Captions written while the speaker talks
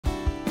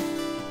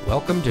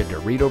Welcome to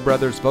Dirito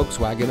Brothers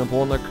Volkswagen of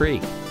Walnut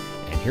Creek,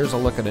 and here's a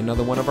look at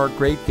another one of our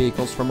great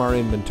vehicles from our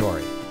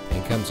inventory,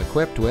 and comes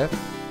equipped with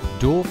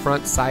dual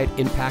front side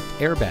impact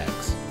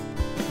airbags,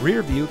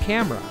 rear view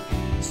camera,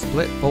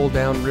 split fold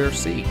down rear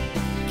seat,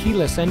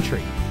 keyless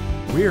entry,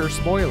 rear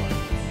spoiler,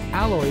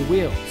 alloy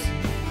wheels,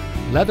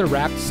 leather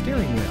wrapped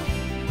steering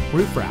wheel,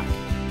 roof rack,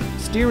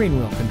 steering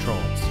wheel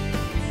controls,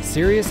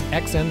 Sirius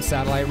XM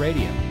satellite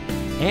radio,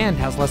 and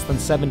has less than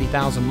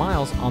 70,000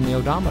 miles on the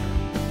odometer.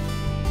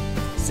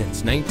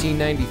 Since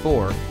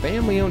 1994,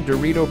 family-owned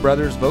Dirito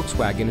Brothers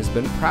Volkswagen has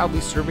been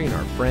proudly serving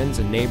our friends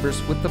and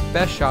neighbors with the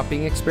best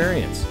shopping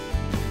experience.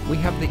 We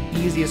have the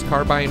easiest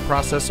car buying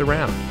process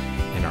around,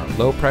 and our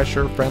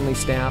low-pressure, friendly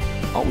staff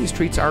always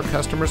treats our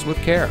customers with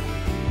care.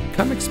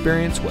 Come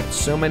experience what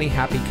so many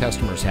happy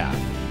customers have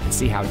and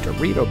see how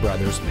Dirito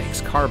Brothers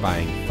makes car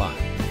buying fun.